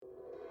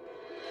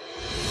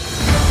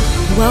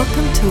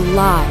Welcome to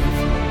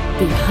Live,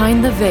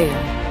 Behind the Veil,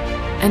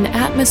 an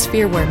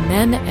atmosphere where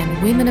men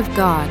and women of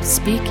God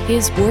speak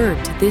His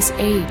word to this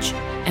age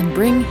and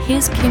bring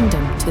His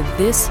kingdom to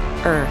this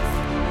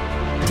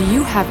earth. Do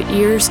you have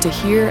ears to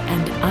hear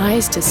and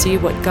eyes to see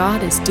what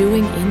God is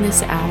doing in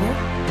this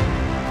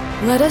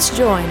hour? Let us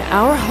join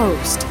our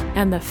host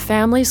and the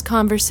family's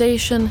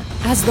conversation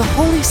as the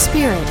Holy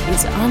Spirit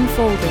is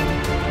unfolding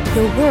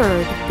the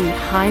Word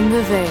behind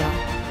the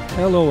veil.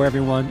 Hello,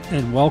 everyone,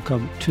 and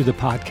welcome to the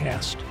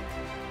podcast.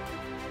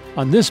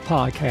 On this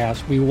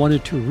podcast, we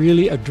wanted to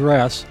really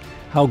address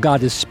how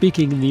God is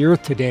speaking in the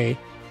earth today,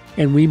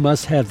 and we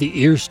must have the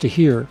ears to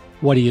hear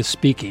what He is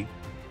speaking.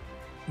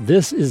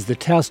 This is the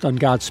test on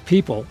God's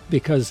people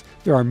because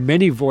there are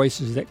many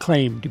voices that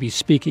claim to be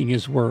speaking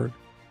His word.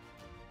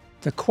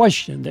 The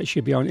question that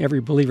should be on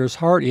every believer's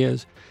heart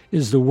is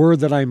the word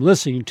that I'm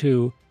listening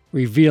to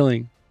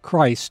revealing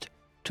Christ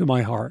to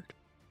my heart?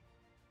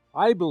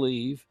 I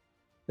believe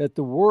that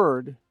the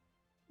Word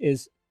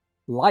is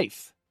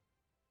life.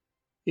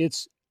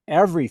 It's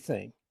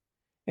everything.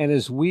 And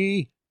as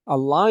we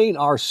align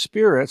our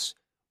spirits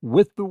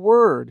with the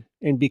Word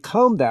and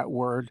become that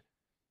Word,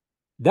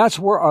 that's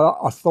where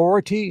our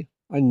authority,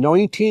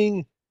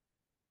 anointing,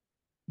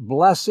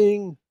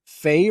 blessing,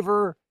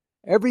 favor,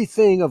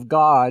 everything of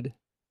God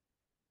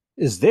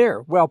is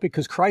there. Well,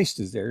 because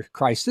Christ is there.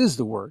 Christ is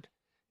the Word.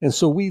 And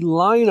so we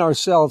line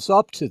ourselves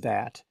up to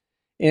that,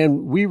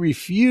 and we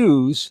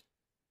refuse,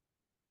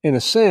 in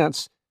a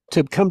sense,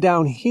 to come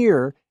down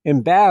here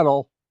and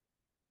battle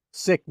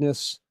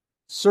sickness,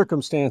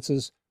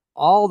 circumstances,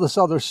 all this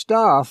other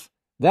stuff.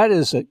 That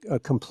is a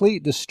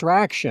complete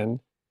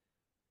distraction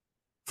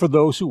for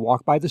those who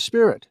walk by the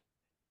Spirit.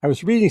 I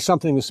was reading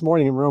something this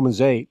morning in Romans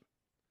 8.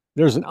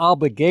 There's an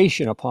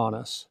obligation upon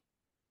us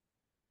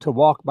to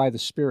walk by the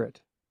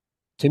Spirit.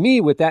 To me,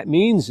 what that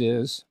means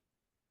is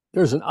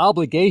there's an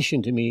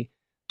obligation to me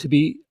to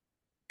be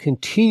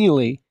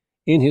continually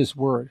in His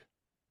Word.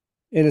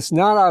 And it's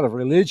not out of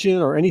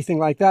religion or anything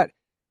like that.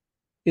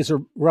 It's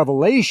a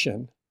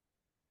revelation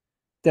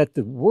that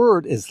the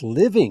Word is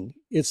living.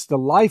 It's the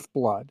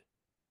lifeblood.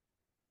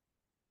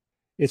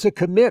 It's a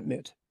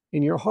commitment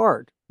in your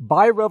heart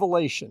by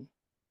revelation.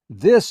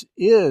 This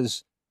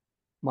is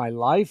my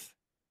life,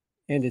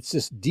 and it's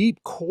this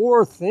deep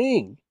core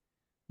thing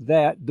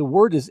that the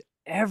Word is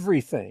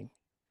everything.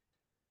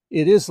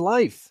 It is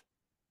life.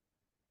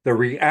 The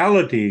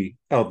reality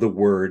of the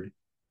Word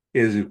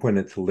is when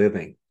it's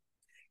living.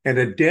 And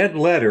a dead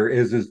letter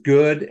is as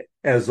good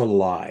as a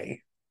lie.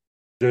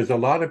 There's a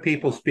lot of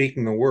people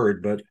speaking the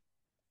Word, but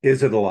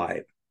is it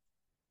alive?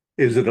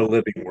 Is it a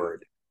living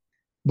Word?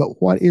 But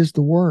what is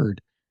the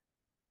Word?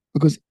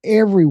 Because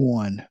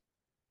everyone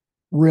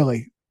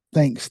really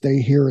thinks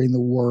they're hearing the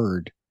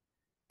Word.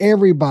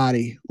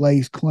 Everybody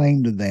lays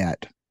claim to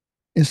that.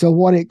 And so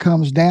what it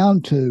comes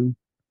down to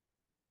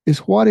is,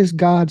 what is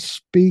God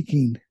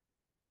speaking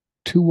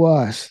to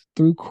us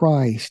through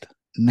Christ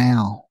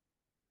now?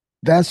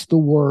 That's the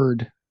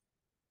word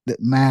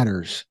that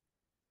matters.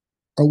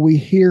 Are we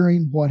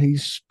hearing what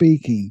He's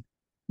speaking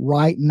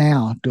right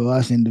now to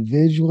us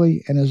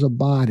individually and as a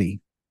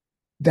body?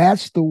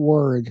 That's the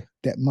word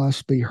that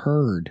must be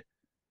heard.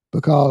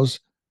 Because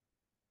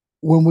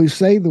when we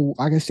say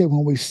like I said,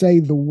 when we say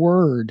the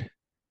word,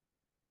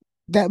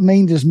 that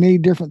means as many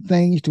different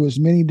things to as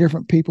many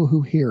different people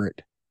who hear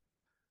it.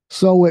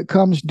 So it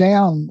comes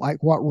down,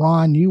 like what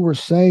Ron, you were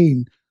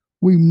saying,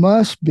 we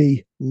must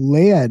be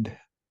led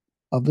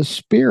of the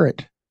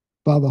Spirit,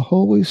 by the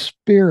Holy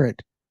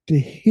Spirit, to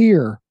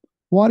hear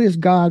what is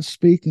God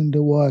speaking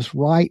to us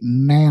right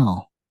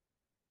now.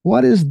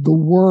 What is the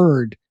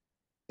Word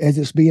as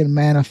it's being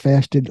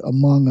manifested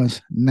among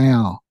us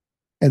now?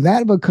 And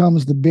that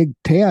becomes the big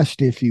test,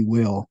 if you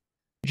will.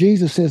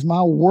 Jesus says,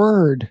 my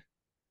word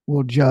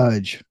will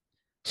judge.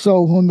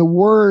 So when the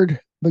Word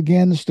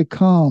begins to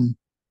come,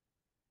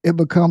 it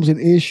becomes an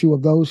issue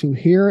of those who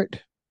hear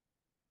it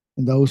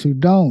and those who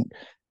don't.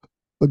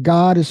 But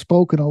God has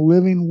spoken a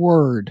living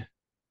word,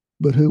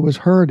 but who has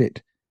heard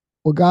it?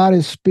 Well, God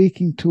is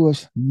speaking to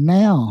us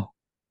now.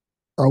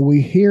 Are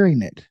we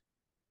hearing it?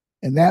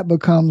 And that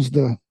becomes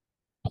the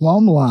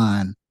plumb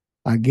line,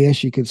 I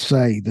guess you could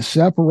say, the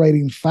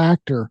separating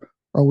factor.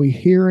 Are we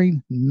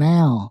hearing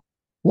now?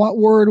 What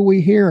word are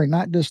we hearing?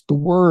 Not just the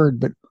word,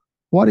 but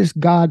what is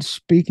God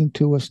speaking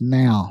to us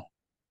now?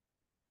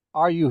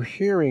 Are you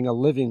hearing a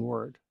living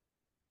word?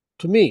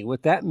 To me,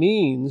 what that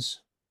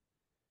means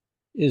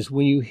is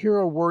when you hear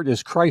a word,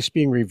 is Christ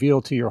being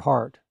revealed to your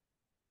heart.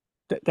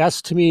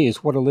 That's, to me,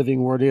 is what a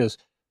living word is.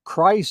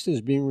 Christ is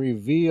being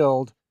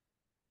revealed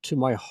to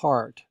my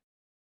heart.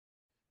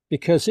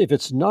 Because if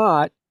it's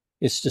not,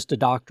 it's just a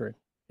doctrine.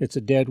 It's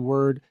a dead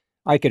word.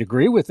 I could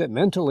agree with it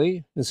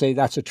mentally and say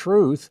that's a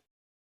truth.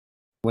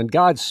 When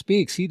God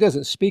speaks, He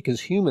doesn't speak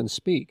as humans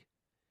speak.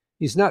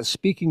 He's not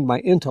speaking my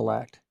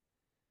intellect.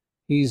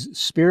 He's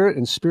Spirit,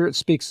 and Spirit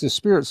speaks to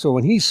Spirit. So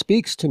when He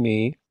speaks to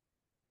me,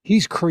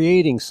 He's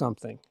creating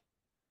something.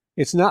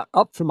 It's not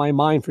up for my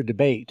mind for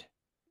debate.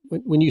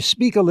 When you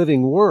speak a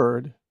living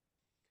word,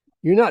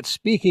 you're not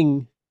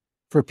speaking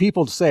for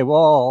people to say,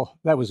 well,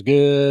 that was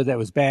good, that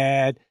was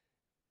bad.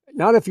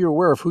 Not if you're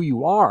aware of who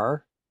you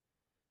are.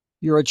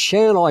 You're a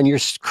channel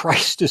and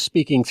Christ is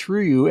speaking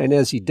through you. And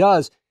as he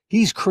does,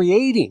 he's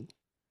creating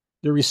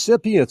the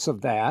recipients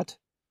of that.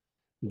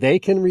 They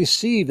can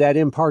receive that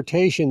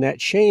impartation, that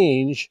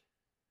change.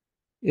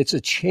 It's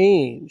a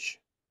change.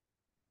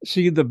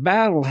 See, the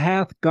battle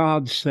hath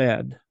God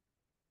said.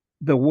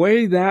 The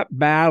way that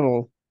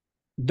battle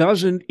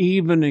doesn't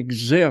even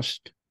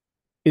exist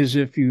is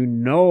if you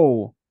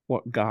know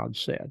what God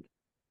said.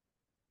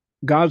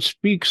 God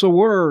speaks a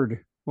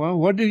word. Well,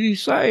 what did he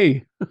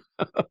say?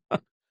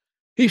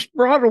 He's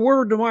brought a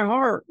word to my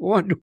heart.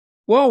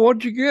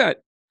 What'd you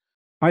get?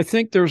 I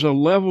think there's a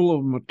level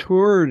of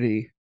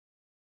maturity,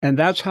 and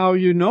that's how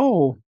you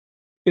know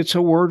it's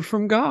a word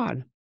from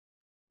God.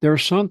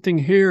 There's something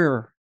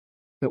here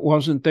that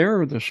wasn't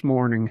there this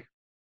morning,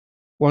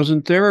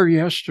 wasn't there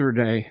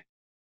yesterday.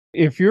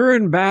 If you're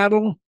in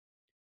battle,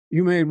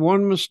 you made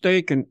one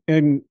mistake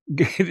in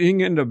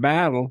getting into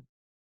battle,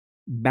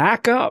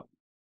 back up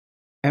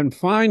and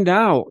find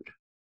out,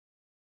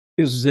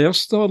 is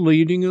this the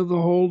leading of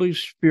the Holy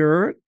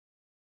Spirit,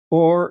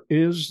 or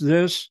is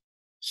this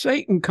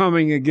Satan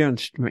coming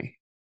against me?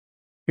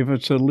 If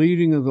it's the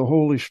leading of the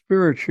Holy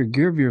Spirit, you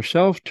give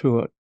yourself to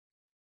it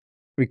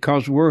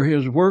because we're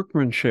his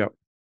workmanship.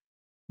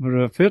 But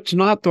if it's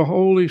not the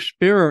Holy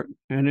Spirit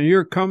and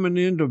you're coming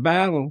into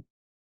battle,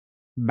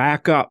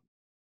 back up.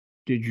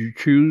 Did you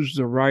choose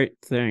the right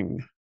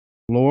thing?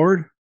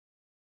 Lord,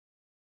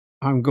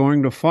 I'm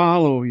going to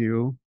follow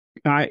you.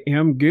 I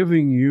am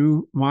giving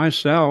you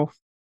myself.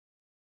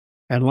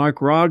 And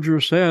like Roger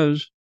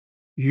says,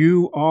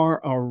 you are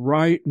a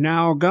right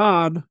now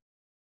God.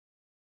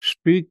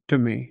 Speak to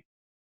me.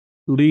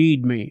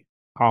 Lead me.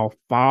 I'll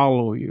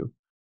follow you.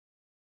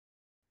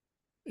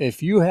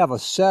 If you have a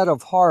set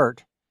of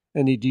heart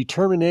and a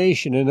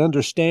determination and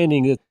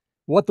understanding that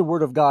what the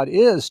Word of God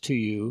is to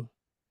you,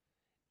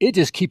 it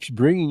just keeps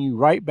bringing you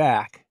right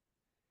back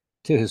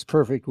to his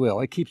perfect will.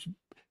 It keeps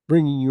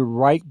bringing you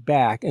right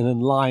back and in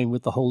line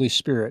with the Holy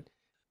Spirit.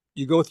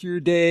 You go through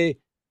your day,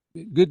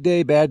 good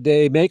day, bad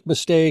day, make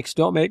mistakes,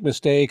 don't make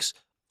mistakes.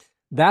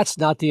 That's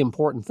not the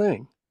important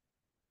thing.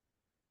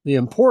 The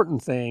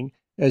important thing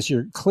is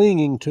you're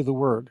clinging to the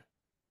Word.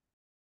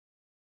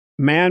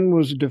 Man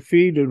was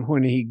defeated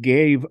when he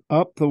gave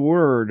up the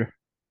Word,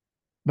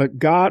 but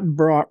God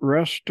brought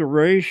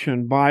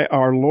restoration by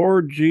our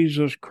Lord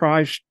Jesus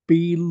Christ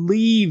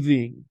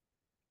believing.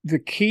 The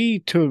key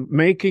to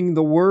making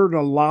the Word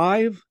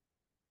alive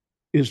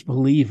is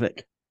believe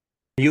it.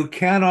 You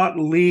cannot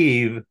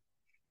leave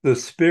the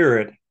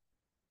Spirit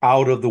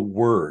out of the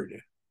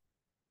Word.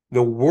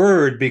 The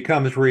Word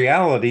becomes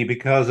reality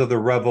because of the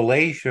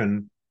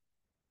revelation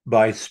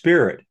by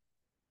Spirit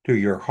to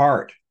your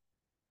heart.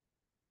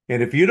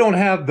 And if you don't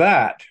have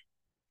that,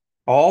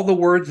 all the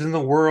words in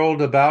the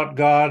world about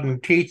God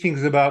and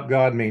teachings about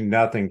God mean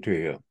nothing to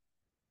you.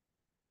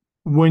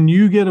 When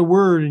you get a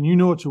word and you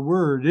know it's a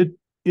word,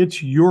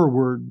 it's your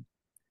word.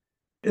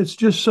 It's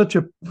just such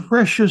a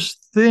precious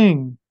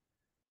thing.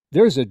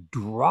 There's a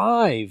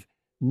drive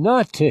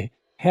not to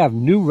have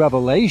new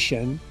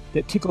revelation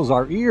that tickles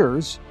our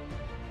ears.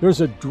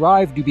 There's a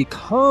drive to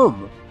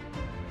become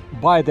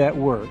by that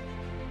word.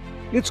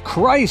 It's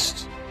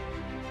Christ.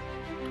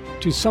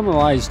 To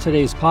summarize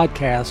today's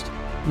podcast,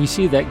 we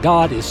see that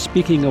God is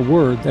speaking a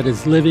word that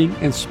is living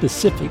and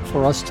specific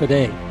for us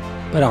today.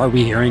 But are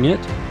we hearing it?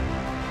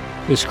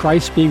 Is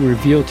Christ being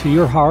revealed to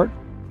your heart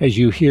as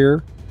you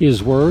hear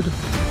his word?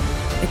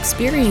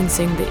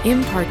 Experiencing the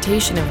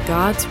impartation of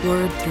God's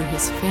word through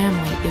his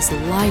family is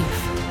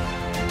life.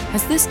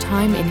 Has this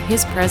time in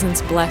his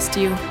presence blessed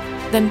you?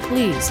 Then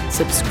please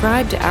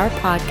subscribe to our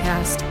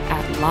podcast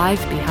at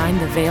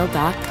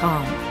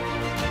livebehindtheveil.com.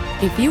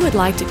 If you would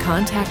like to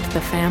contact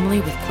the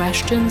family with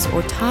questions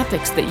or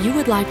topics that you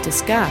would like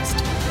discussed,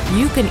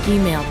 you can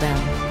email them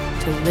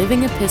to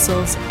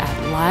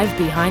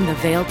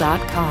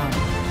livingepistles@livebehindtheveil.com.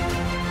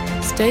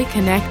 Stay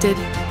connected,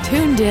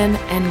 tuned in,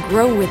 and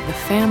grow with the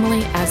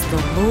family as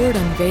the Lord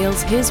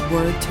unveils his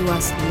word to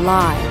us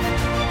live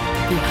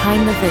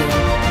behind the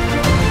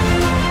veil.